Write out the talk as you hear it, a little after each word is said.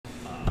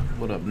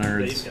What up,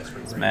 nerds?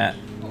 It's Matt,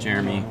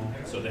 Jeremy.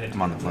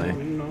 I'm on the play.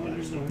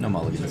 No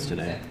mulligans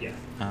today.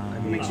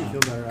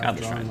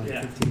 Godless Shrine.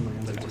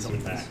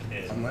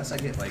 Unless I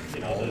get like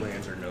all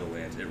lands or no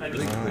lands, it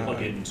really couldn't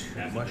get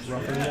too much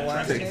rougher than the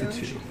last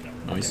game.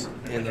 Nice.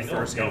 And the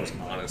first game was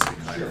honestly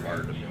kind of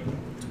hard to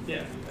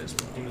as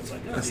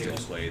well. I still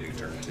played in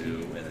turn 2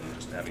 and then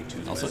just having 2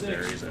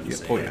 legendaries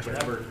and turn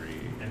 3.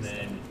 And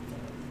then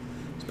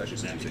especially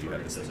since you said you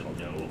had this thing called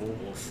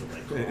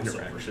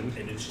interaction.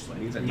 And it's just like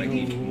means I might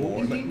need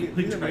more, but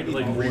means I might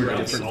need more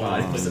different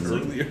vibes than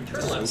earlier.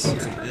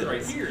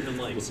 Right here, and I'm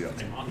like,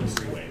 I'm on the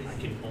freeway.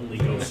 I can only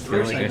go I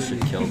feel like I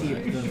should kill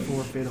that. The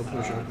 4 fatal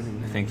push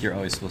opening. I think you're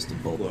always supposed to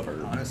bolt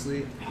first.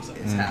 Honestly,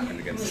 it's happened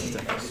against this.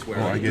 I swear,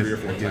 I like get 3 or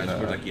 4 times.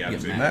 We're like, yeah,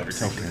 map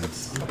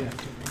tokens.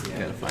 You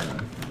gotta find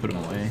them, put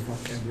them away.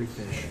 Every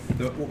fish.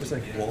 What was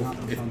like, well,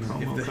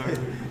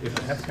 if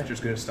the hex catcher's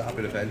going to stop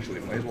it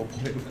eventually, might as well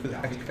play it when the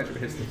hex catcher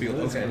hits the field.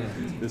 Okay,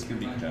 this can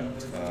be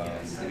kept.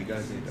 You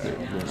guys need that.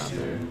 They're not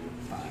there.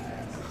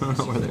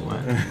 Where they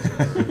went.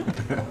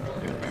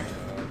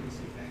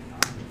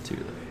 Two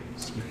of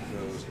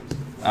those.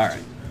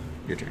 Alright,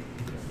 your turn.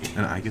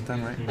 And I get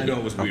them right? I know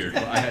it was weird.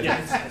 But I had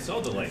I saw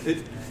the like.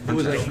 it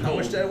was like, how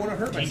much did I want to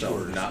hurt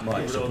myself? Not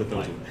much. So put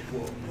those away.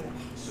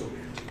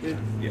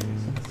 Yeah.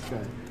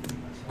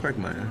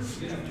 Quagmire.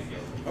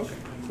 Okay,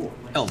 cool.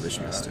 Elvish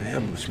Mystic.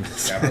 Elvish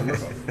Mystic.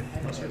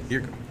 Here you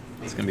go.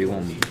 It's gonna be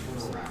one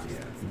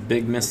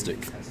big mystic.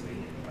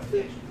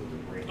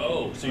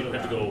 Oh, so you don't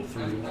have to go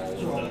through all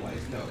of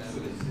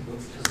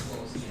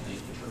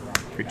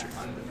Creature.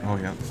 Oh,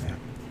 yeah.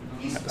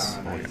 Yes.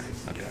 Oh,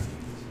 yeah. Okay.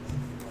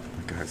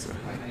 That guy's a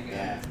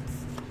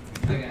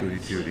booty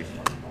tooty.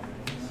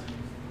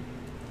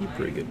 He's a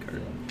pretty good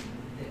card.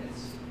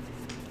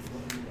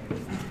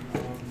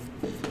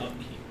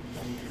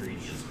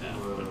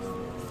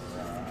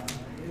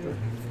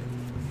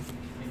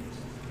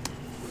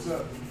 What's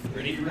up?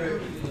 Ready?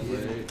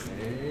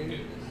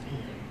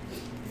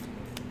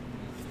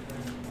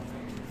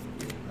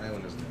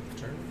 Island is the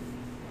turn.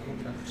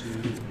 Tap 2,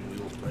 and we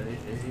will play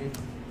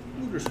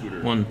a looter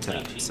scooter. One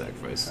tap,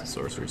 sacrifice,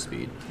 sorcery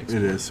speed. It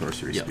is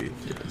sorcery Yep, speed.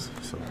 it is.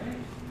 So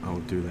I'll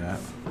do that.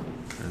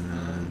 And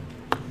then.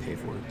 Pay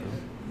for it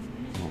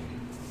though. Oh,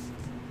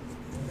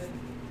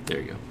 There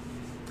you go.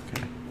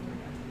 okay.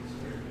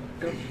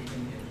 Go.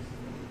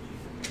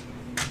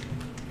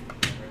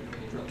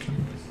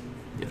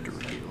 You have to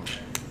reveal.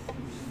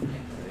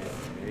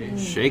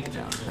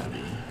 Shakedown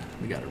heavy.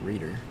 We got a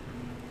reader.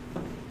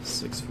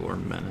 6/4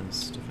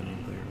 menace.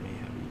 Defending player may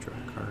have you draw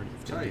a card.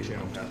 If Sorry, they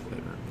channel don't pathway.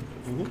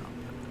 better.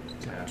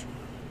 Tap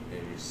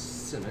a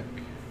cynic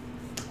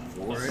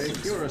for a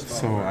Hero's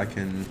So I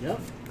can, Yep.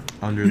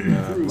 under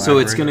the So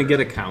it's library- gonna get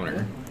a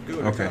counter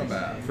Good Okay.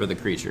 combat. for the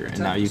creature, and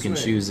now you can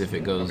choose if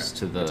it goes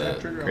to the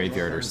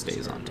graveyard or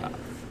stays on top.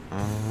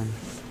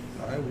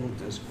 I will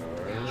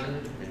discard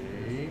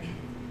a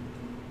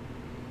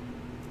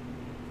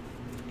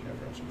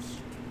Cavrosis.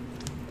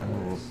 I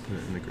will put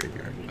it in the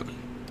graveyard. Okay.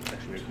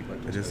 Actually, keep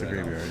like It is the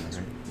graveyard,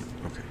 right?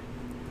 Okay.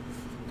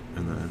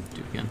 And then,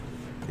 Do it again.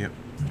 yep.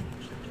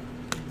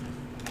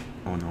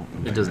 Oh no.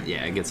 It doesn't.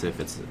 Yeah, it gets it if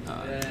it's.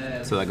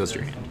 So that goes to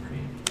your hand.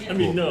 I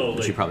mean, no, Which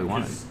like you probably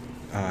wanted. it's-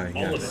 Yes.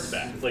 all of it's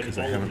back. Like Because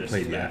I all of haven't this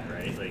played is yet. back,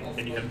 right? Like,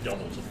 and you have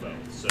doubles of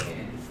both. So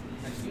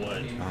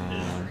what?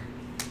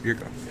 Here you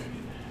go.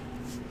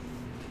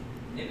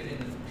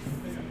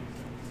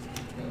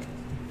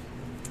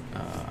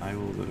 I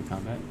will go to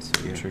combat. So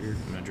Yeah. trigger.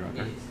 I'm gonna draw a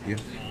card. Yep.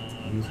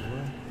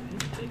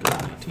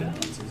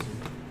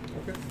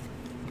 Okay.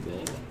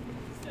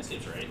 That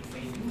seems right.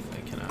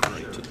 I cannot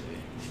write today.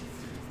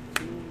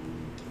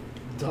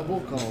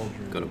 Double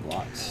cauldron. Go to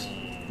blocks.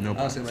 Nope.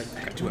 Honestly,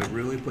 like, do I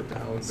really put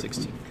down the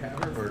 16.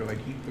 cavern, or do I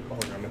keep the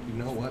cauldron? I'm like, you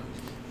know what?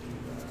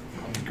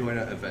 I'm going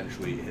to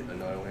eventually hit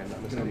another land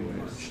on this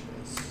anyways.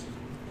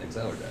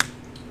 Exile or dead.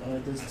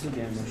 It does 2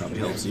 damage. Probably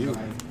helps you.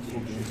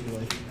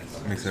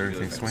 Makes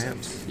everything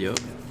swamps. Yep.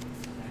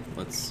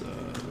 Let's.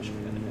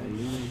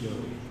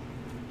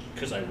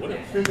 Because I would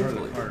have. What are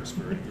the cards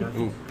for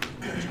Ooh.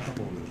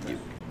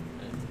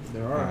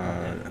 There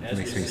are.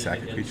 Makes me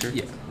sack a creature.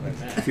 Yeah.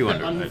 If you want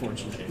to.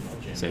 Unfortunately.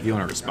 So if you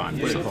want to respond,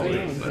 you So call if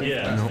it. But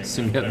Yeah. I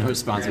assume you have no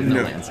response with no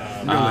No. lands.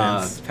 No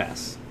lands.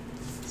 Pass.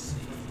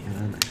 And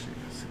then actually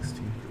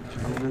 16.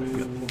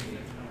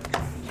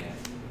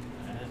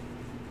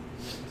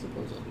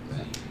 Suppose I'll do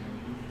that.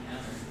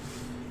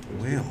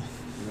 Well.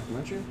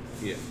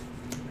 Yeah.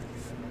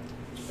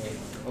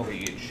 Okay,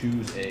 you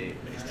choose a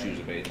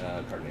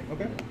card name.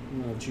 Okay.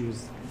 I'm going to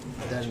choose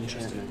that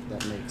enchantment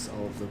that makes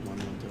all of the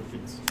 1/1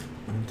 tokens.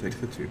 I'll take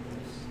the 2.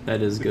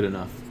 That is good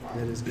enough.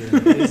 That is good.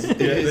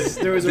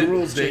 There was a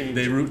rules change.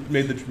 They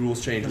made the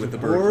rules change with the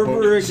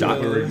Borborygmos.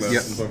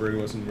 Yep. and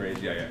Borborygmos and Rage.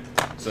 Yeah.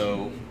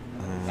 So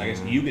I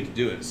guess you get to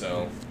do it.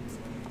 So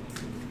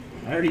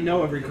I already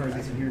know every card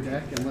that's in your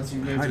deck, unless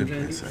you made Hide some in plain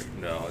changes. sight.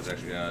 no, it's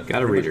actually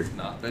Got a reader.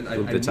 not.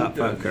 Move the top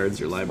 5 cards of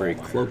your library,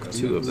 cloak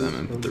 2 of them,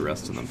 and put the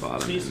rest on the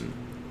bottom in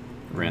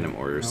random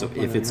order. So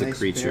if it's a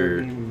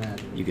creature,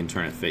 you can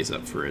turn it face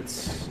up for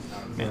its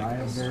But I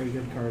have very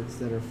good cards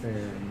that are fair,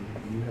 and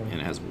you have And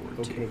it has ward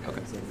okay too. cards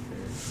Okay. that are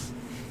fair.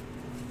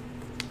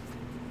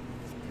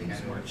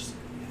 Things worse.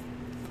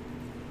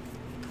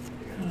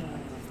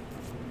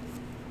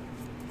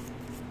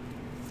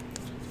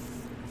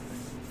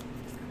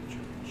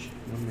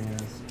 No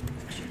manas.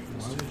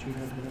 Why would you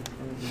have that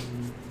card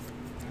in?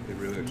 They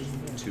really are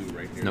just 2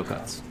 right here. No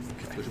cuts.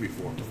 There should be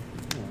 4.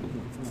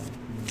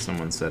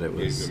 Someone said it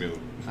Yeah, was. you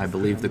I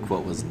believe the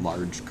quote was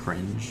large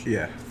cringe.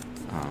 Yeah,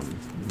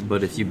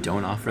 But if you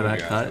don't offer that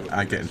cut,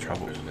 I get in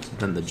trouble.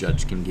 then the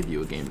judge can give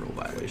you a game rule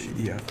violation.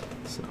 Yeah.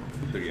 So,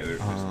 Yeah, there's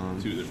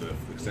just 2. There's the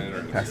extended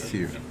art. Pass to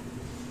you.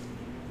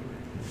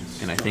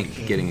 and I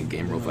think getting a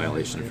game rule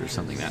violation for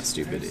something that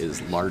stupid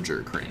is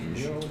larger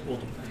cringe.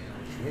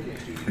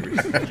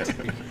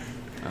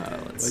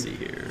 Let's see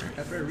here.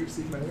 After I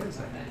received my lands,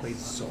 I played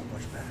so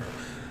much better.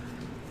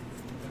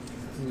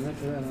 And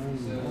after that,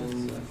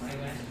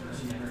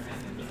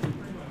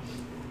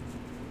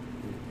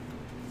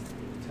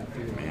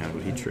 Man,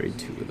 would he trade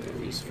 2 of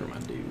those for my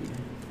dude?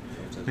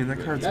 I mean,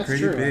 that card's That's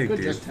pretty true. I big, could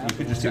dude. just tap You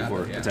could it. just Two tap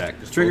for it, yeah. attack.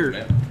 Just Trigger.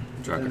 fold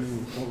it. Draw a card.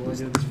 And what will I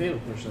do with this fatal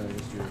push that I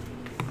just drew?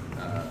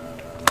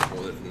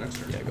 Hold it for the next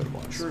turn. Yeah, go to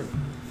blocks. True.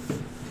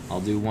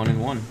 I'll do 1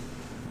 and 1.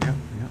 Yep,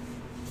 yep.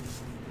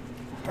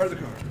 Part of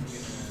the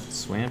cards.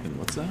 Swamping,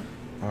 what's that?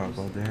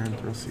 Valdarin,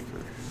 Thrill Seeker.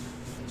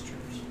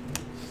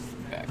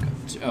 Back up.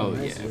 Oh,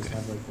 Nice yeah, to just okay.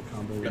 have like the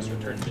combo. Best winner.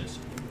 return this.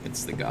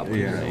 It's the goblin.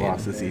 Yeah, grenade. it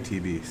lost its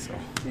ETB, so.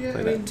 Yeah,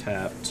 Play I that mean,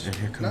 tapped. And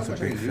here Not comes a much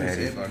I big can do to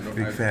fatty, save, but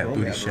big fat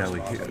booty Shelly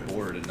on here. the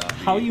board and not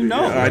How be- you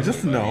know? I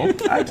just know.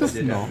 I just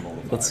Did have know. them all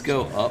the Let's time,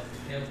 go so- up.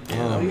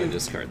 And I'm gonna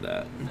discard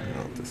that.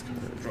 Oh, this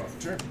card. Draw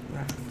for turn.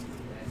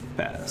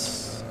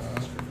 Pass.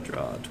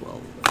 Draw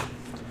 12.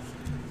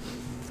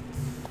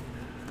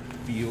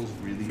 Feels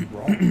really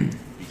wrong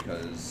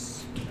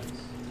because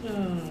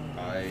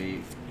I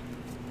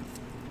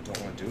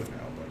don't want to do it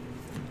now, but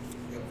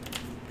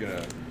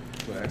gonna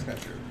play X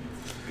Catcher.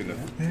 Gonna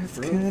That's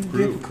Bro. kind of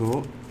Brew.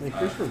 difficult. Like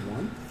first for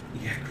 1?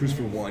 cruise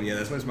for 1. Yeah,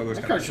 that's why Smuggler's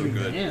That kind card of so should be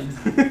good.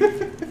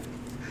 banned.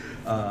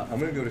 I'm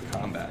gonna go to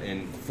combat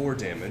and 4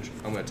 damage.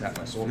 I'm gonna tap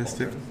my Soul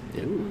Mystic.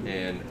 Cauldron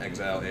and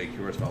exile a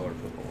Curious Follower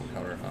for one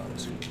counter on my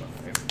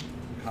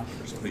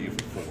copter, so I'll hit you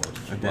for 4.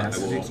 But I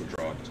Audacity. will also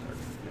draw a discard.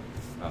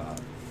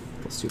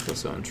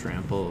 +2/+0 and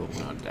trample.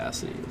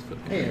 Audacity. Let's put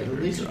Hey,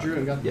 at least you draw. drew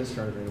and got Yep. this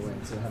card right away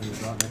instead of having to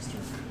draw it next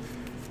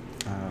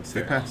turn.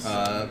 Say pass.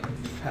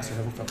 Pass. I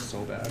haven't felt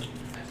so bad.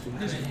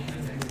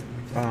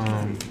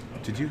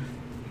 Did you?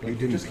 You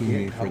didn't ping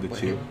me for the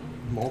 2.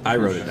 I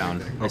wrote it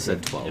down. I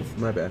said 12.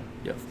 My bad.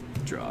 Yep.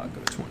 Draw.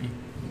 Go to 20.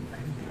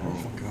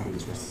 Oh god,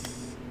 this was.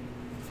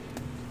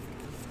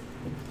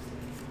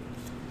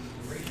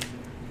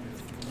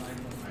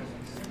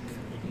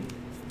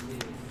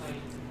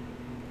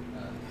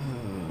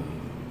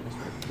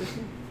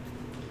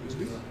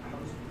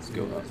 Let's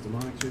go up.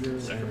 Demonic Tutor,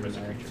 and Sacrifice a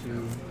I have creature.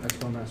 2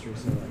 X-Spell Mastery,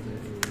 so I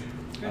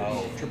get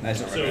Oh,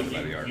 that's not So right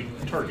by the you, art. you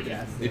target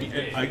it.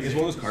 It's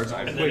one of those cards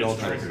I've And played then all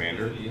it's the time in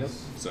triggered. Commander. Yep.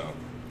 So,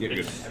 yeah,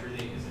 good.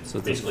 So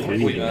it's Basically,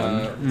 3 Wait,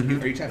 and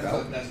 1 are you tapped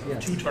out? Yeah.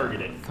 2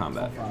 targeted.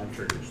 combat. 5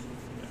 Triggers.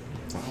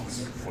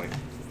 Point.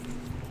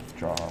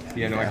 Draw.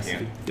 Yeah, no, I Audacity.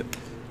 can't. Yep.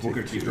 We're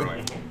gonna keep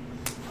drawing.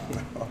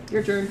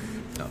 Your turn.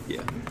 Oh,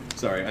 yeah.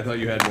 Sorry, I thought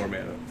you had more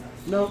mana.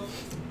 Nope.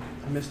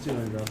 I missed 2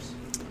 land drops.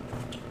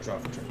 Draw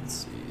for turn. Let's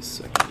see.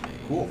 Second name.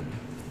 Cool.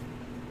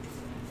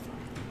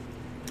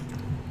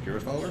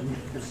 Curious Follower?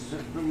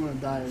 I'm gonna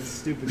die as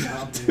stupid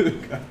copy. To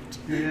the copter.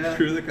 Yeah.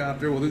 Crew the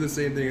copter. We'll do the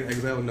same thing.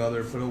 Exile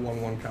another. Put a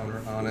 1/1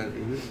 counter on it.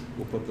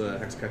 We'll put the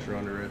Hex Catcher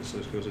under it. So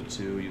this goes to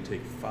 2. You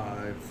take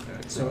 5.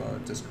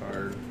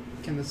 Discard.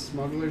 Can the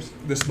smugglers?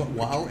 This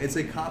while it's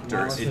a copter,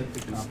 While it's a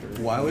copter.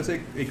 while it's a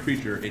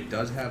creature, it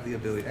does have the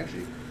ability.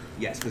 Actually,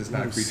 yes, because it's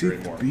not a Oh, creature sick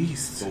anymore.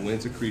 beast. So when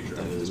it's a creature,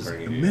 I'm is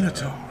discarding a a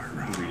Minotaur.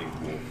 breeding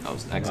pool. I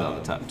was exile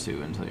the top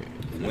 2 until your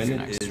When your it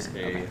next is turn. a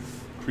Okay.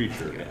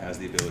 creature, it has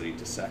the ability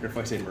to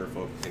sacrifice a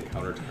merfolk and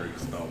counter target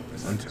spell.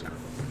 besides its Untap.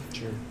 merfolk.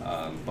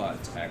 Sure.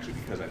 But actually,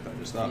 because I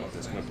just thought about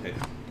this, I'm gonna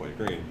play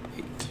green.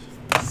 8.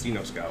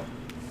 Casino Scout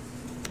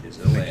is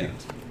a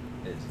land.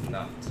 It's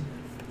not.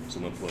 So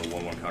I'm gonna put a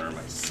 1/1 counter on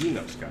my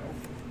Casino Scout.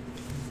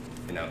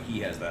 And now he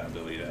has that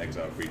ability to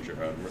exile a creature,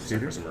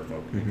 sacrifice a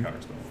merfolk, and counter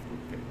spell.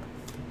 Okay.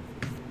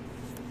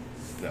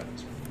 No,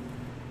 that's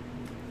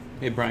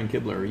Hey, Brian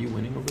Kibler, are you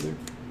winning over there?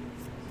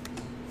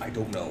 I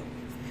don't know.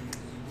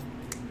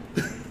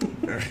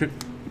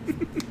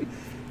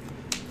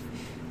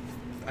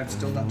 I'm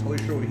still not totally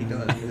sure what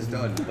he has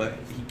done, but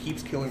he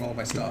keeps killing all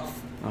my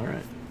stuff. All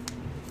right.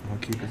 I'll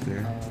keep it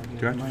there.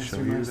 Do I have to show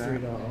you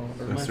that?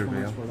 The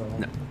surveil?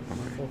 No.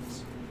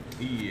 Folks.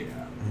 Yeah.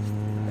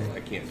 I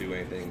can't do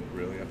anything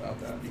really about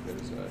that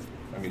because,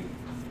 I mean,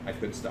 I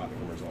could stop it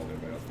from resolving,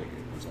 but I don't think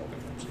it resolving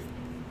helps you.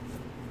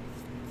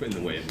 But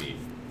in the way of me.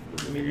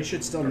 I mean, you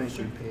should still make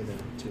them pay the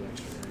 2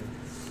 extra,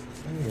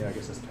 right? Yeah, I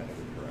guess that's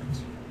technically correct.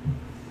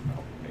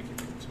 I'll make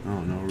it. I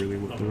don't know really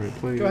what the right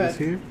play Go is ahead.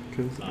 here,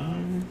 because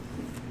I'm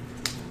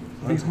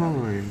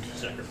behind.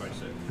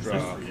 Sacrifice it. Draw.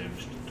 That's 3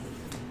 damage.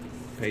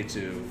 Pay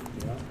 2.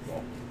 Yeah.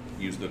 Well,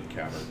 use the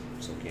counter,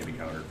 so it can't be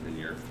countered in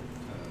your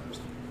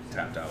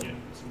tapped out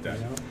deck.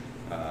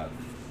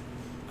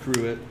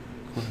 Crew it.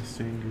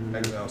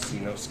 Exile, see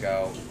no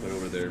scout, we'll put it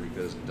over there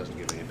because it doesn't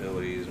give any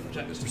abilities, and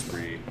check this is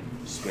free.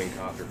 Swing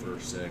copter for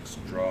 6,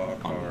 draw a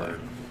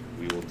card.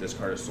 We will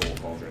discard a soul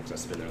cauldron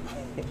because that's been there the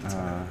whole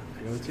time.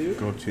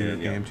 Go to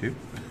game 2.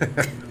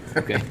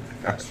 Okay.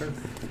 Faster.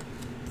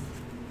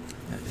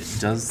 It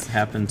does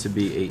happen to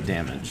be 8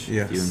 damage.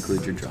 Yes. If you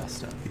include your draw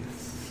stuff.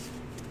 Yes.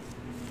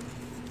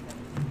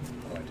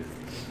 Oh, I did.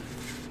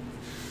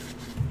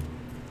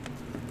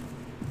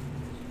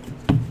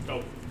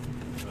 Oh.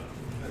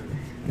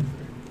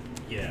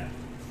 Yeah.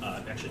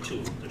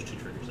 Actually, there's 2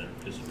 triggers there.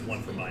 There's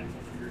one for mine and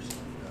one for yours.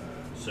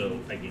 So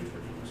I gain 4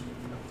 damage.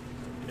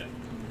 Yeah.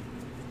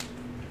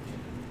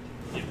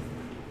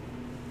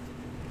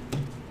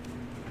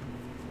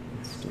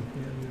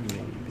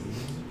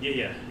 Yeah.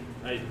 Yeah.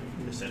 I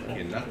missed that. I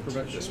cannot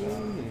prevent this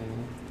one.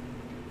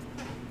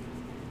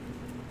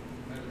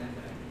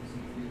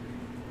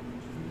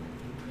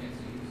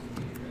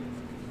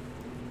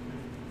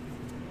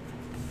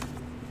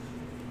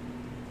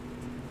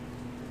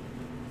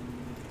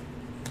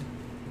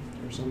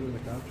 There's under the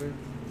copter. Yeah,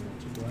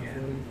 2 black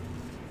floating.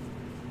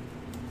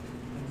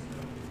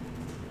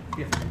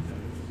 Yeah.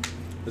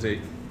 Let's say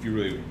if you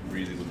really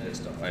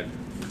pissed off, I'd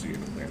give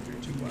a plan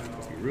 3/2 black.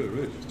 If you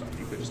really pissed off,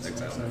 you could just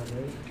exile it.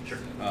 Sure.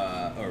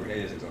 Or it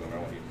is exile, no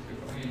matter what you do.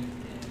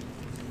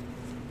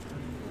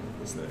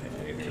 What's the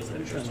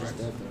Creature's just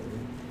dead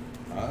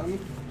though,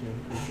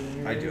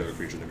 right? I do have a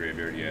creature in the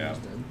graveyard, yeah.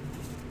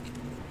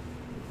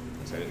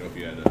 So I didn't know if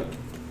you had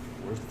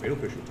where's the fatal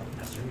creature? What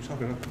are you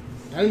talking about?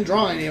 I didn't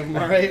draw any of them,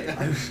 alright?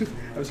 I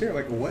was hearing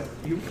like, what?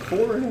 You have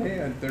 4 in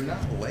hand. They're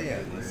not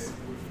lands.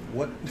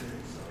 What?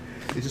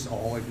 It's just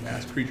all like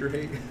mass creature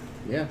hate.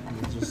 Yeah,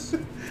 it's just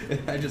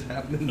I just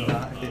happen to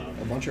not hit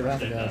a bunch of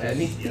rapid guys.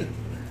 any. 11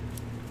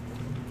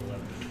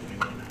 to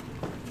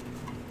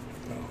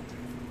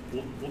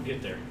 21. We'll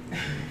get there.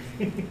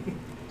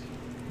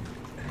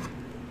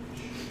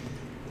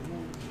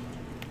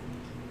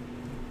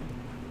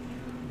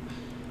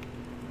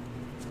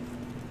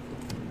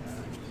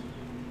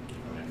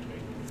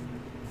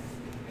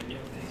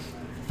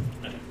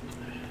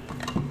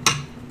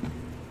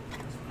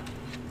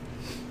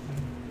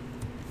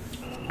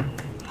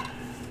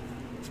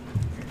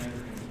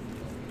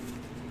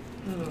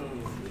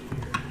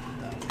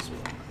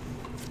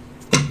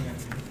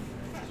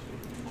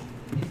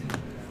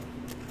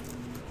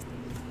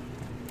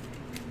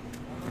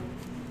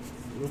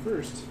 Go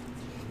first.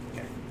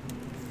 Okay.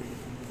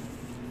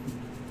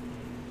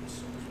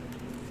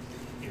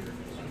 Here,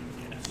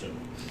 yeah, so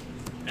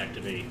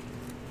activate,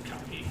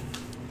 copy.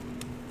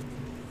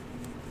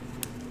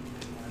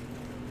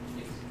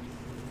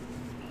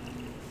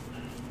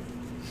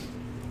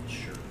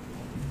 Sure.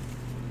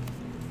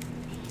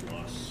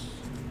 Plus.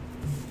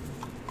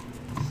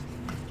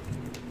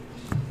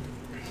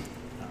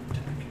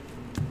 Attack.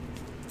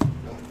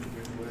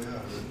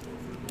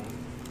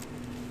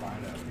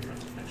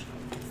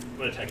 I'm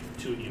going to attack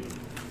 2 of you.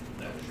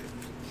 That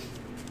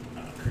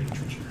create a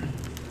treasure.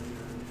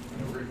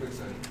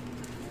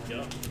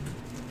 Yeah.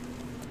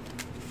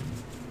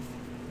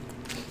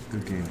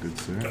 Good game, good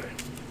sir. Okay.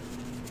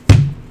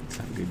 Let's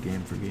have a good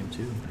game for game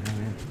 2.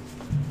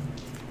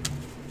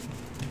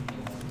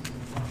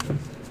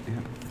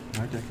 Yeah,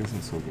 my deck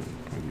isn't so good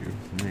with you.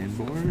 Main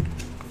board,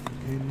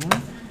 game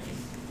 1.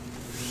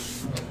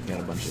 Got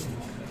a bunch of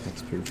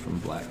hexproof from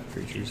black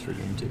creatures for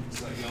game 2.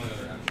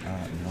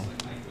 No.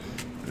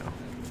 No.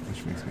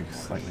 Which makes me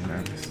slightly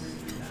nervous.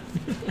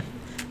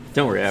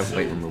 Don't worry, I have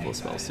white removal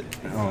spells too.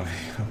 Oh,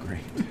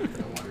 great.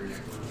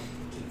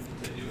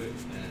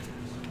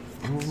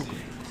 Oh,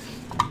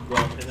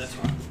 Well, and that's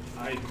why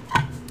I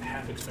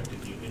half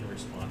expected you in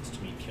response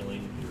to me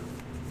killing your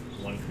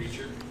 1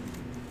 creature,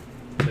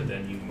 but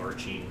then you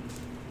marching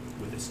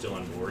with it still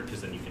on board,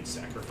 because then you can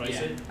sacrifice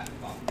it. I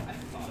thought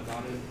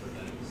about it, but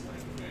then it was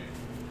like, okay,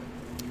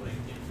 like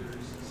if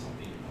there's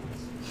something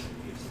else,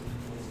 if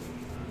something else,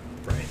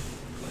 Right.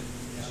 like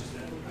it's just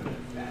that I'm in a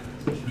bad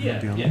position. Yeah,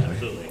 Deal yeah, with it.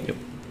 absolutely. Yep.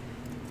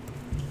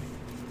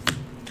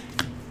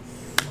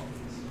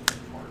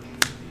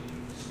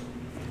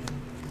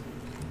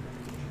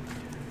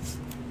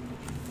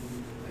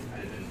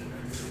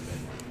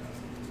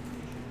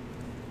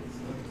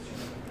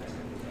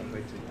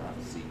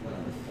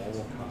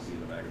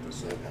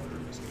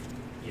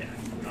 Yeah,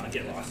 not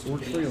get lost.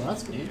 Worked for your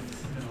last game.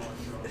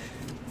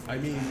 I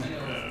mean,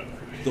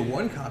 the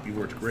 1 copy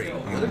worked great. The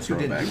other 2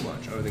 didn't do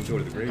much other than go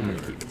to the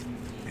graveyard.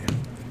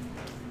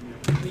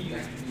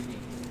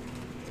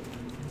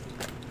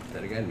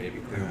 Then again, maybe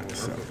play more That Urkel if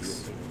sucks. you were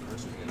thinking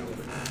Carson, you know,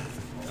 but,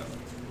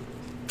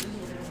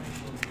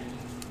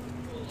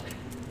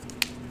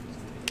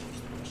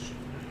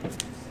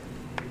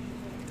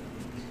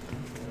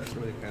 that's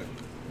really kind of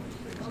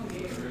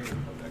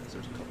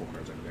there's a couple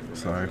cards I can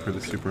sorry for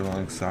the super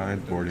long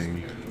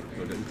sideboarding.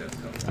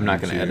 I'm not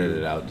going to edit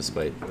it out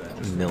despite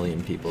a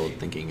million people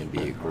thinking it'd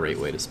be a great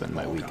way to spend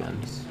my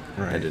weekend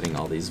Right. editing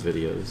all these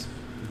videos.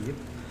 Yep.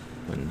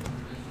 When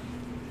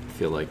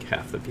feel like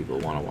half the people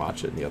want to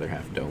watch it and the other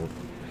half don't.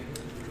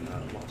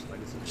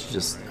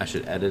 I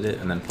should edit it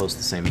and then post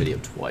the same video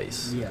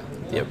twice. Yeah.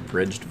 The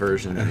abridged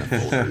version and the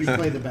full version. You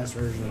play the best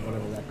version of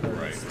whatever that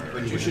card is.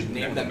 But you should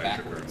name them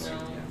backwards.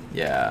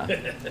 Yeah.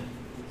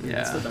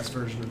 It's the best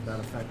version of that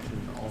effect in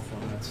all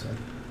formats. So.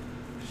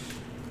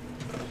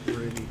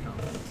 Pretty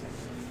confident.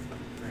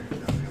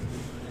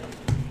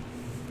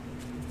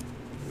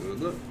 Good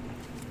look.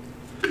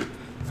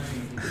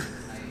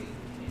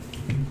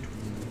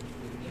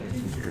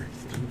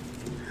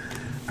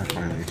 I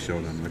finally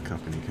showed him the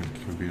company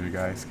computer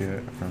guy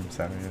skit from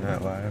Saturday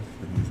Night Live,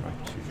 and he's like,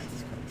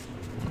 Jesus Christ.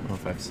 I don't know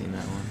if I've seen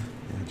that one.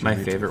 Yeah, My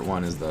favorite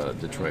one is the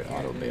Detroit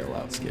Auto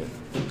Bailout skit.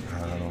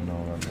 I don't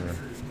know. I've never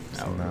That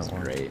seen one was that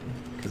one. great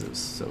because it was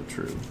so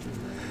true.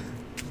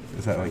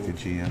 Is that like the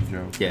GM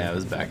joke? Yeah, it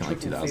was back in like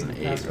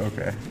 2008.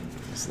 Okay.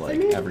 It's like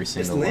every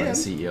single one of the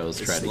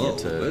CEOs It's tried slow.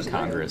 to get to It's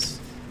Congress,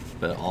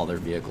 but all their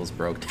vehicles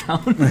broke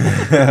down.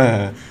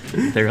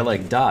 They were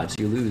like, Dodge,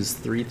 you lose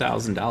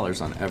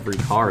 $3,000 on every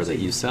car that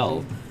you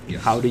sell.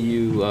 Yes. How do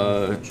you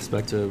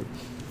expect to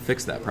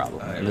fix that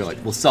problem? And they're like,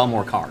 we'll sell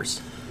more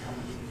cars.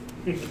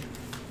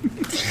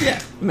 Yeah,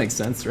 that makes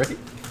sense, right?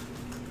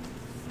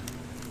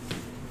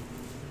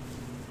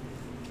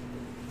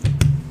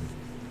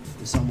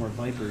 To sell more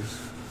Vipers.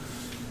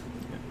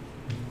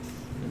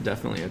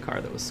 Definitely a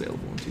car that was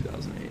saleable in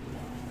 2008.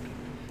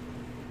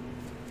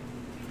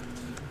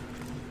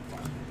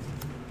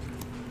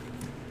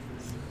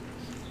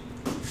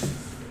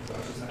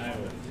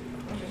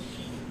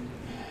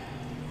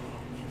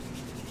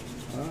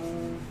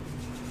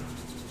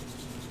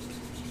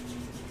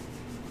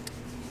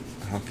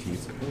 I'll keep it.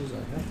 Suppose I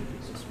have to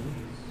use this one.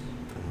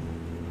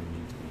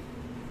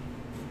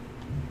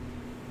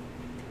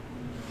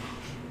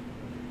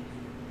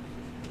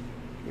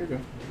 Here you go.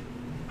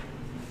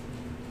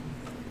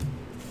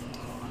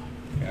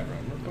 Yeah,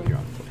 bro. You're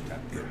on. Tap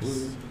your Yes.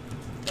 blue.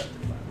 Tap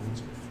your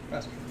violence.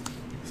 Faster.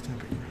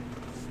 Stop it.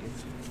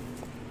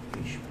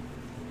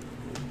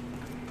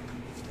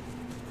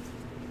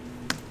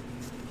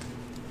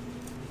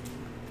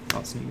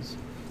 I'll sneeze.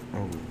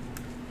 Oh.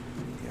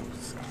 Yeah,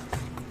 what's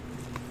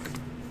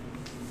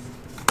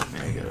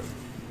Man, I got a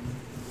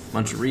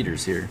bunch of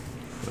readers here.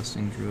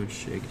 Questing Druid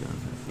Shakedown.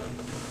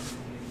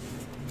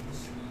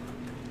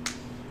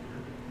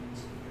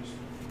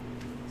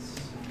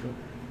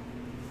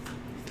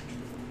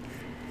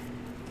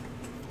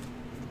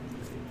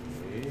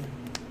 Okay.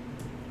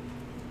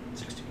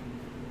 16.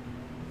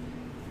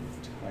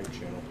 Type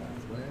channel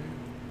pathway.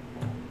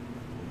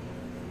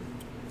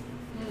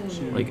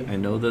 And Like, I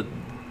know that, a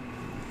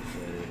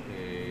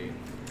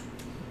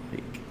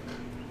like,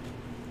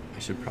 I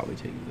should probably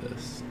take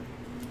this.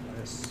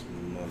 less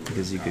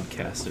Because you could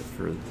cast it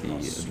for the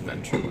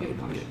adventure mode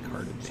and get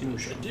card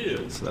advantage. I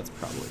do. So that's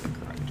probably the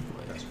correct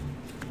play.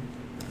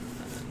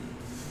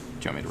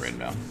 Do you want me to write them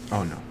down?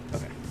 Oh, no.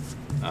 Okay.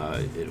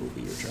 It will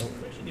be your turn. I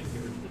should get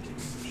rid of the team.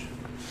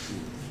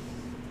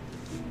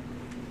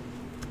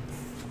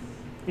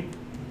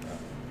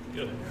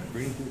 Good.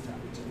 Green through top.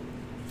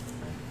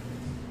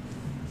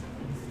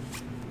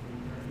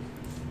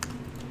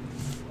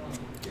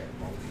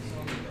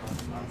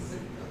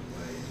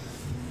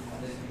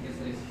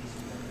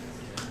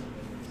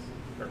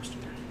 First.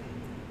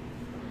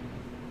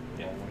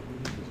 Yeah. Well,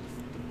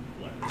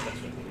 that's what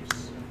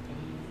he's.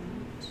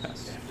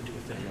 Pass. They have to do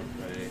with that. I'm gonna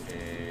play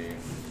a.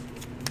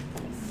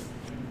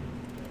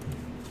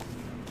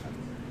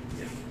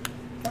 Yeah.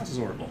 Pass is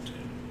horrible.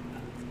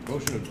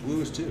 Motion of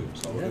blue is 2,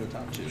 so I'll look at the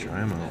top 2. Try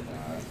 'em out.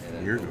 And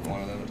then You're put good.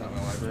 one of them on top of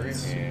my library,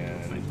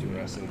 and do the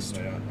rest of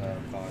them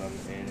bottom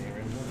and a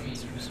random one.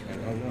 And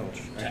oh no,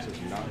 access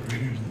not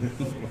greater than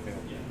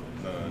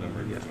the number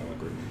of years.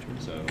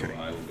 So Okay.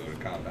 I will go to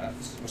combat.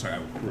 Oh, sorry, I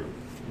will crew.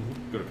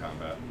 Go to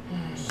combat.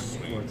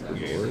 Swing. Org.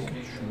 Engage.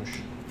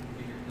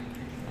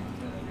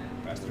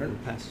 Pass the turn.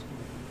 Pass.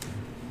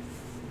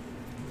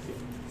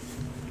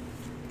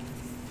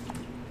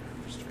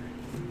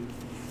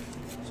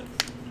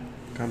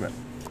 Combat.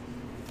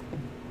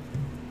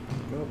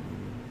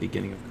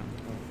 Beginning of combat.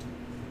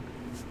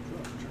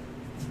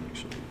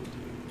 Actually, we'll do.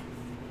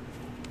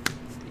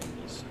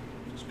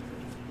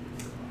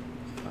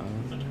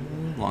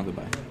 Long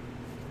goodbye.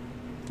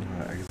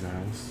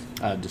 Exiles.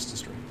 Just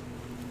destroy.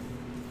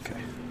 Okay.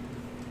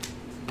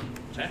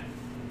 Attack.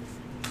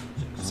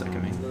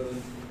 Second me.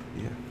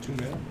 Yeah. 2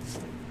 mana.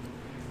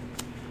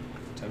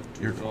 Attempt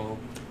to You're resolve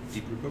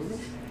deep root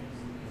coverage.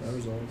 That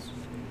resolves.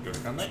 Go to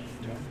combat.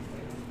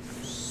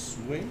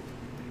 Swing.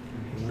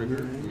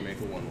 Trigger. Make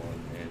a 1/1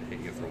 and hit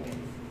you for 1.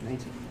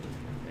 19.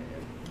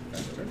 And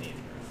pass the turn.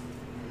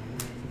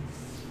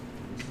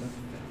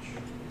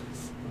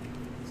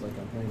 It's like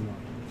I'm playing one.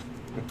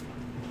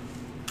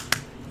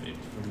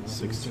 From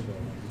nothing 6. to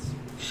villains.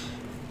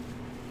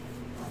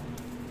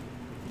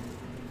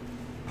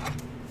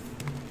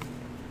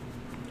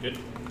 Good.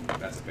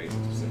 That's the base.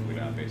 Simply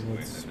not basically.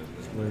 Let's That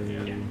doesn't play.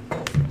 Yeah.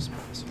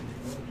 Trespass.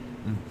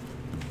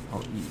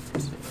 I'll eat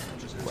first.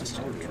 Just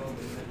Question.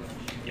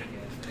 Yeah.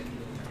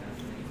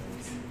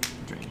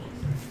 Drain.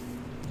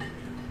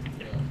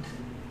 Yeah.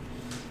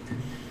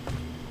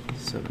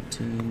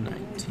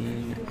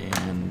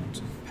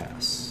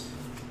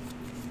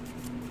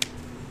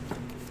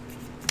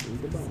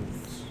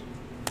 bones.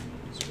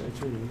 Scry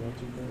 2, draw 2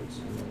 cards,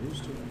 and I'll use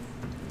 2.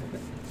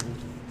 Okay.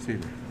 See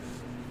there.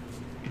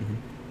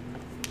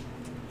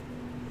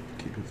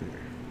 Keep it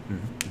there.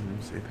 And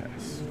then say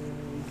pass.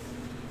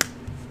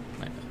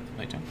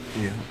 My turn.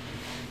 Yeah.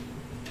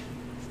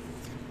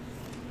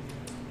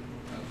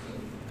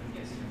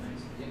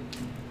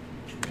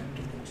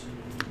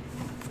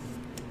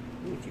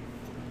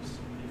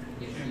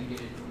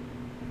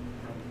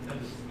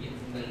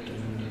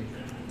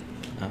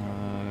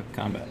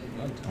 Combat.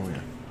 Oh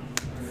yeah.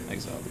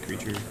 Exile the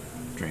creature.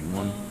 Drain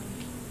 1.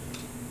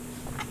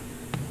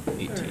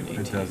 18.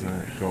 It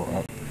doesn't go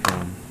up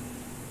from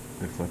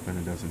the flip, and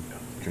it doesn't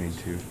drain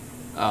 2.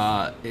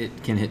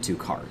 It can hit 2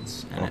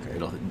 cards, and Okay.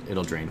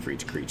 it'll drain for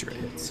each creature it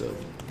hits, so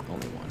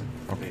only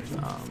 1. Okay.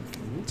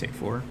 Take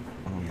 4.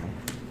 Oh yeah.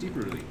 Deep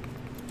Rooty.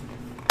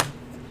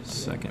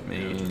 Second Just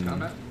main.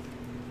 combat.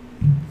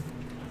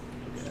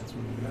 That's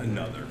one.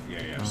 Another.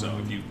 Yeah. So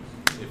if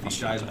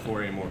he dies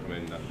before any more come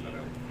in, nothing.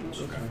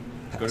 Okay.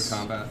 Go to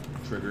combat,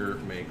 trigger,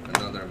 make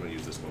another. I'm going to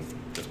use this one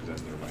just because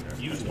that's the reminder.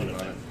 Use one of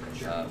them.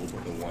 We'll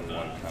put the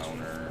 1/1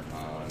 counter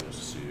on to.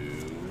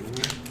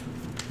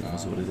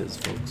 That's what it is,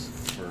 folks.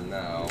 For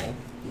now,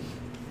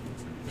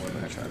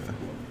 1 extra,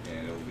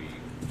 and it'll be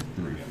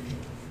 3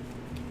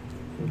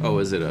 damage. Oh,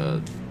 is it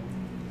a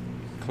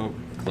Cloak.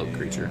 cloak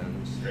creature?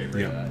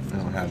 Yeah. I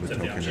don't have a Except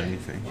the token or option.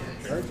 anything.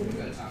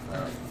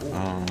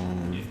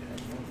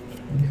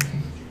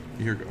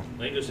 Here you go.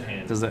 Land goes to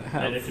hand. Does that And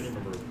I have couldn't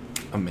remember.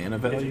 a mana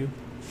value?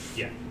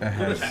 Yeah. It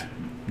has attack.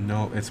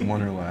 no. It's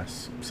 1 or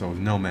less, so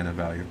no mana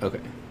value.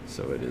 Okay,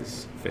 so it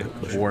is fatal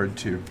pushable. Ward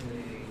 2.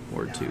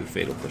 Ward 2,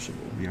 fatal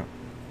pushable. Yep.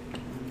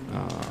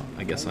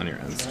 I guess on your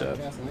end step,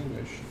 Cast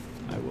Languish.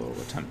 I will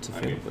attempt to I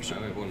fatal mean, push I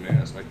it. have 1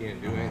 mana, so I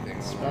can't do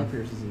anything. Spell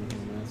Pierce isn't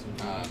even massive.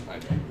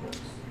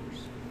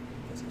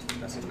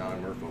 That's a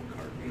non-Merfolk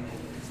card.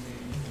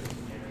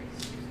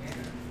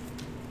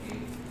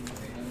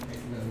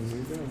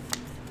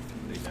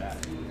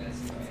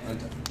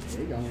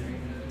 There you go. There you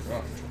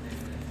go.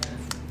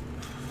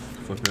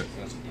 Flip it,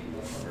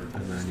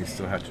 and then you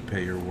still have to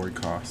pay your ward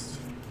cost.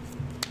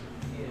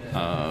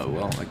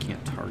 Well, I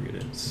can't target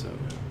it, so.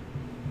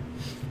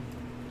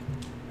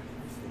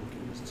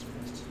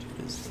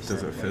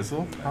 Does it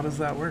fizzle? How does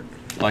that work?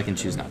 Well, I can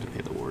choose not to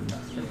pay the ward.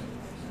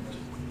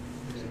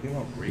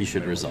 You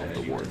should resolve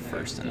the ward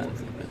first and then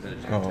flip it.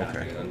 Oh,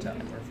 okay.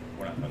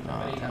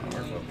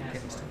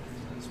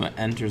 So when it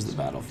enters the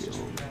battlefield,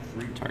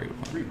 target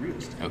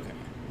opponent. Okay.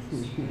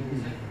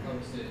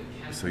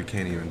 So you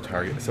can't even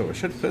target. So it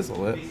should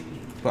fizzle it,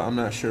 but I'm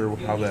not sure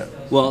how that.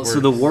 Well, works. so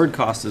the ward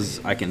cost is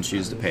I can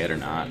choose to pay it or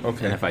not.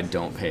 Okay. And if I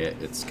don't pay it,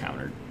 it's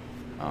countered.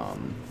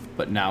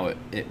 But now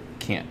it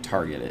can't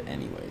target it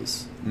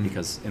anyways,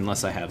 because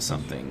unless I have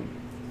something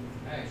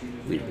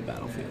leave the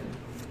battlefield.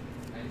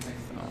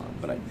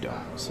 But I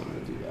don't, so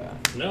we'll do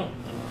that. No,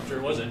 I'm sure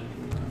it wasn't.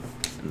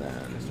 And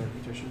then Start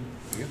petition.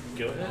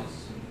 Go ahead.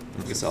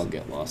 I guess I'll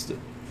get lost it.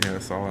 Yeah,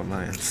 it's all at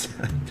my end.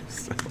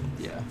 Just,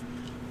 Yeah.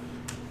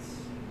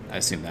 I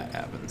assume that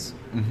happens.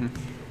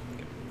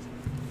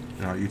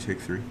 No, you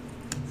take 3.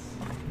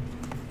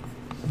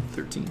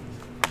 13.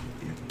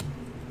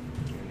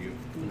 And you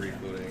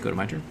refloating. Go to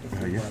my turn.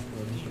 Yeah.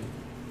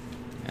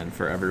 And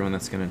for everyone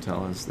that's going to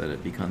tell us that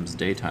it becomes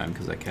daytime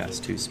because I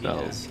cast 2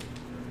 spells,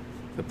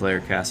 the player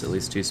casts at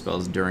least 2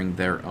 spells during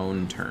their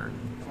own turn.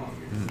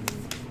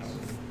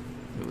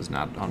 It was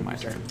not on my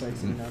turn.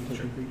 Placing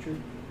non-token creature.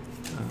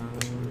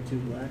 2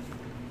 black.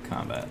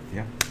 Combat.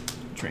 Yeah.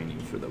 Training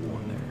for the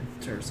 1 there.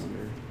 Tear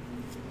asunder.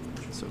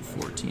 So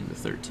 14 to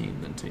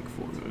 13, then take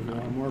 4 to No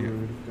 9. more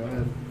rude. Go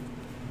ahead.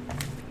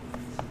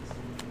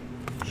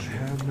 I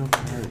have no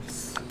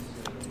cards.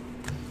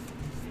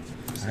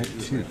 I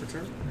have 2.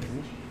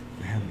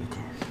 I have no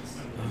cards.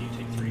 And you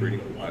take 3.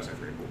 Breeding. Oh, that's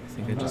pretty cool. I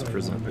think I just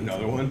presented.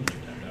 Another one,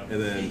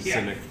 and then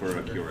Simic for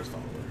a Curious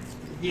follower.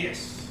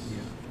 Yes.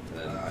 And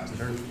then pass the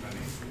turn.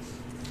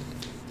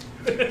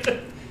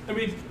 I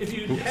mean, if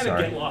you Oops, had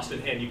sorry. a get lost in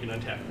hand, you can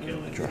untap and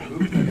kill it. Draw.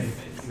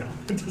 No,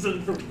 it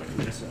doesn't.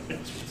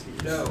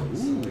 No.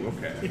 Ooh,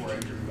 okay.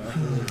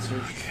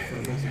 Search for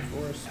a basic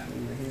force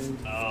in my hand.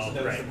 Oh, That was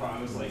the right. problem.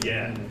 I was like,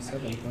 Yeah. And I have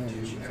 7 plans.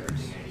 everything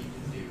I need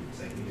to do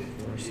because I needed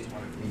Forced.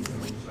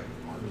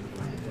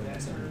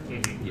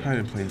 Mhm. Hide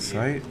in plain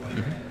sight.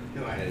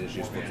 And it's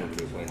useful for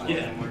the plane.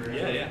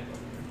 Yeah.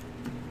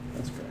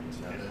 That's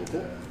correct.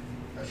 Cool.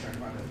 I was trying to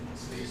find a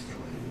space to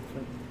like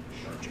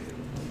charge it.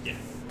 Yeah.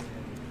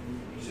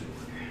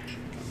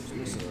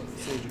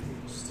 Sage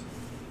of Beast.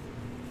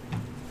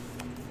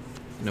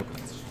 No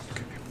cards.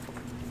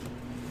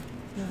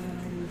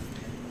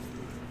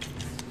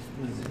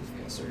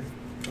 Yes, sir.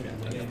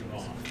 Okay.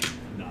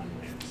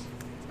 Non-lands.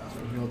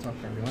 Real top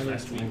card. I Last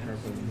last week, one card,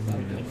 but without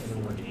we it,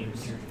 played 4 games.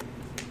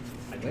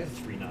 I got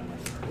 3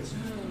 non-land cards.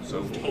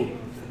 So Total.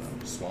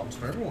 swaps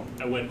for everyone.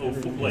 I went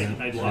 0-4, like,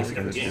 I lost a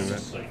couple Just do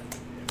games. it. Like,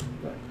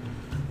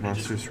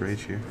 Monstrous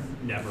Rage here.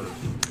 never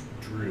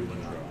drew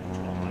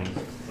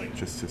like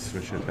just to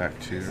switch it back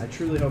to I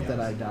truly hope that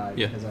I die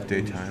Yeah. because I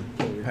daytime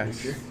kill your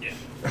packs. creature. yeah.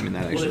 I mean,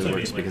 that Well, actually that's what I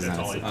works mean, because like,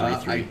 then that's it's all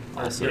a I- 3/3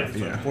 also.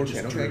 Yeah. Unfortunately,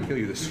 I don't think I can kill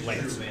you this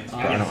Lands.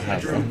 I don't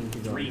have drew them.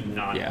 3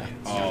 non. Yeah.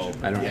 Oh,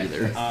 I don't yeah.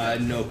 either.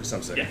 No, because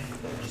I'm sick. Yeah.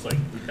 Just like.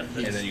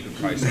 And then you could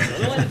probably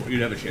start.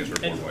 You'd have a chance for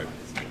a board wipe.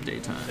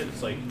 Daytime.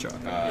 It's like Chalk.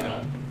 you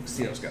know,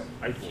 Casino Scout.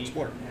 I keep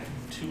Sport.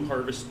 2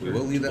 harvest. We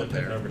will leave that two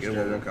there. harvester Get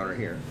a 1/1 counter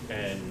here.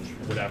 and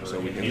whatever. So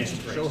we in can hand,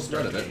 just right, show a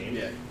start spread of the it.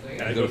 game,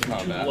 And I Go go to for 2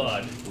 combat.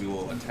 blood. We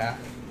will attack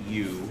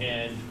you.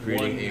 And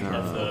Creating one a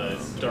of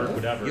the dark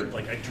whatever, Yep.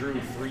 like I drew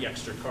 3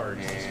 extra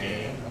cards this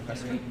game.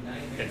 Okay.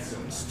 It's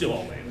still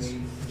all lands.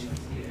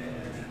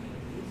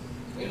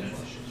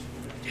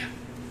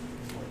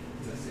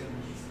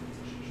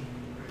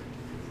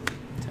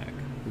 Attack.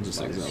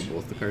 Just exile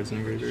both the cards in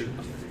the graveyard.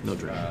 No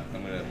drain.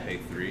 I'm gonna pay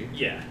 3.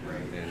 Yeah.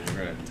 And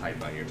we're gonna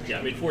type on your. Yeah,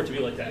 I made 4 to be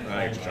like that.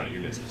 I actually trying to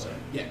use it. So.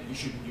 Yeah, you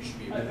should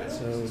be able to.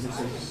 So this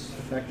is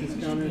effect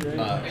is countered,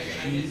 right?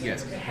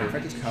 Yes, her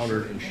effect is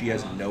countered, and she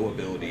has no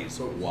abilities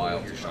while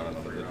Shauna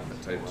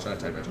type.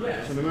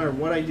 So no matter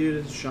what I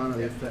do to Shauna,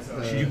 the effect,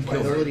 You the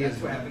kill her. ability is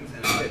gone.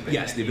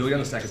 Yes, the ability on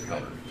the stack is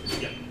countered.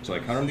 Yeah. So I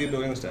counter the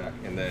ability on the stack,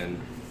 and then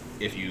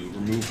if you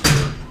remove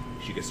her,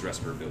 she gets the rest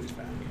of her abilities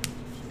back.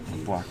 I'll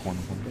block one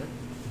of them.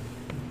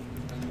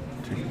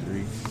 2,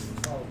 3.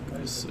 Go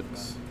to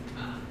 6.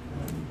 I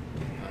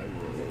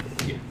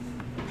will Yeah.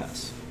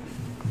 pass.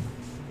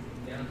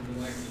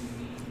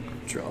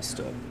 Draw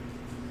step.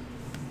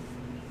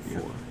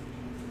 4.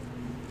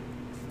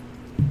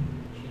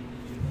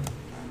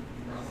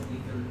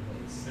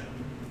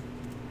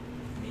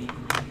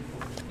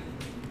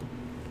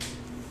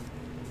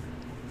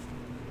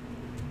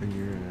 And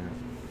you're at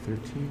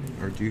 13?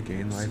 Or do you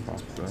gain life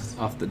off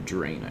the... Off the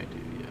drain, I do,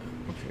 yeah.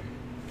 Okay.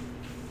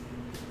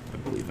 I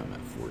believe I'm at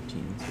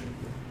 14.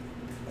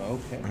 So.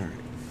 Okay. Alright.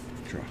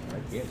 Draw.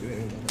 I can't do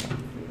anything about that.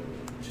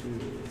 2,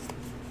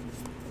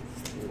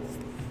 4,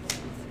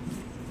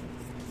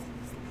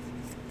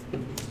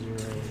 5, 0,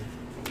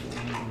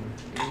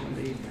 1,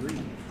 8, 3.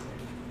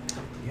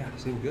 Yeah,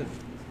 seemed good.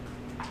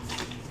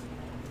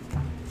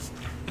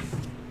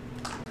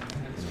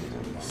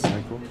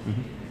 Cycle.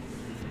 Mm-hmm.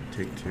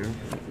 Take 2.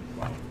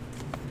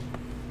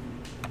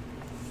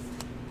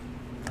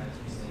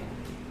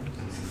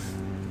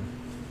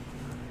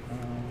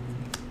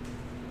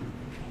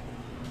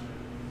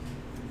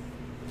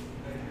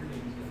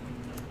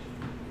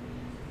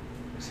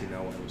 See,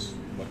 now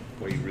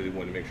what you really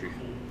want to make sure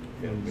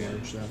you And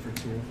manage that for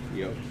 2.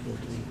 Yep.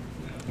 14.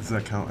 Does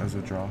that count as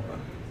a draw?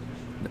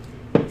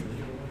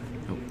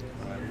 Nope.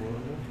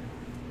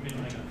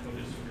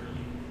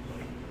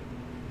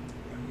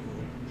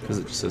 Because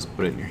it just says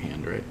put it in your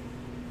hand, right?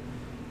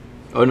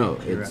 Oh no,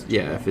 it's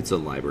yeah. If it's a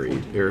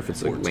library or if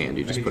it's a land,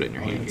 you just put it in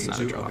your hand. It's not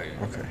a draw.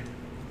 Okay.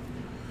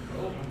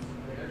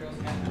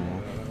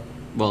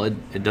 Well,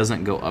 it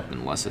doesn't go up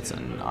unless it's a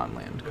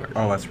non-land card.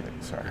 Oh, that's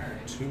right. Sorry.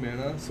 2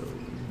 mana. So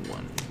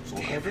 1.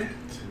 Soul Carver.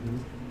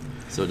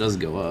 So it does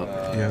go up.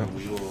 Yeah.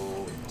 We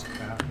will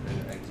tap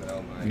and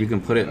exile my. You can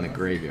put it in the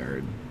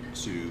graveyard.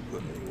 To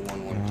put a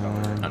 1/1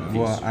 counter. on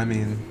Well, these. I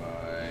mean... My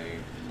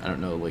I don't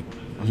know, like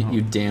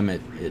you damn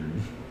it.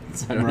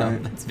 I don't know.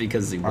 Right. That's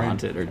because you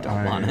want it or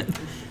don't want it.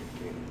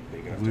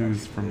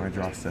 lose from my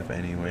draw step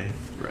anyway.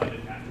 Right.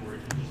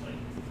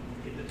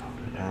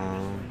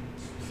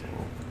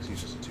 So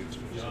He's just a 2, so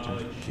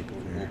just keep it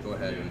we'll there. go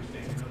ahead and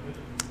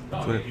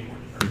Put it.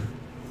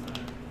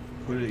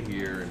 put it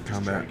here and just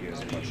Combat. try to get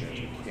as much as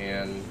we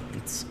can.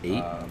 It's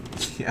 8.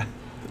 Yeah.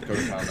 Go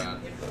to combat.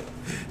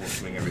 We'll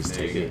swing everything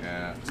take it.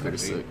 at Go to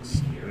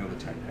 6. We don't have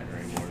the tech pattern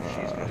anymore.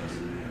 She's gonna do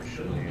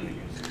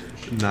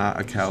shenanigans. Not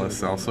a callous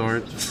cell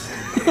sword.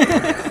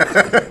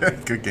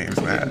 Good games,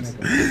 Matt.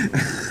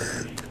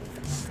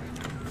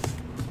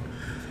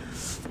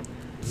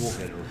 We'll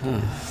hit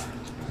her.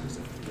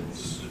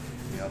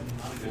 Yep.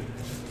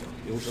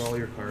 You'll draw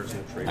your cards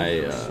and trade.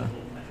 I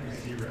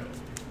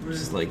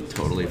just like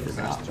totally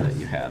forgot that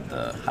you had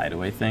the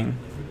hideaway thing,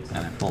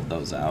 and I pulled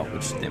those out,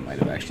 which they might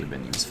have actually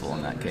been useful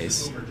in that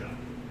case.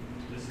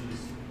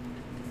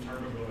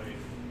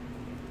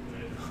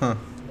 Huh.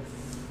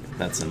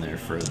 That's in there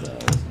for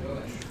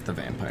the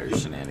vampire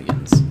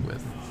shenanigans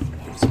with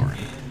Sorin.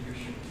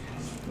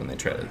 When they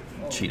try to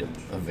cheat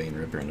a Vein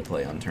Ripper into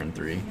play on turn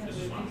 3.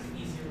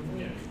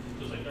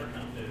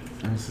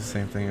 And it's the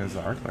same thing as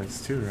the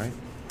Arclights too, right?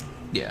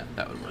 Yeah,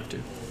 that would work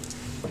too.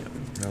 Yeah,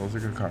 those are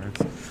good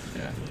cards.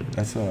 Yeah.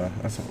 That's a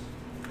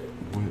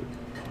what,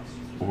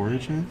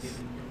 Origins?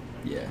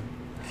 Yeah.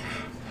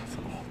 That's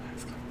an old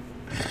ass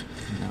card.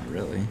 Not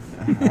really.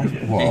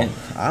 Well,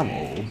 I'm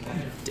old.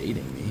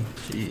 Dating me.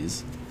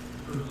 Jeez.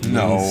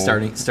 No.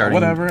 Starting.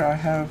 Whatever. I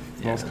have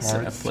Yeah, those so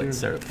cards I too.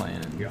 started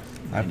playing in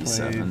I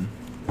 97.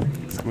 played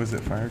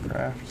Exquisite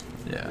Firecraft.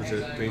 Yeah. Is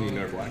it painting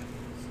Nerf Black?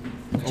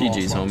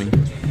 GG's, homie.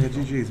 Yeah,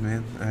 GG's,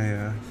 man.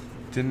 I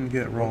didn't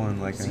get rolling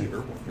like I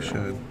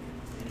should.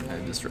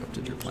 I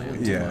disrupted your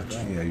plan too Yeah, much.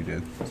 yeah, you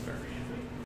did. That's fair.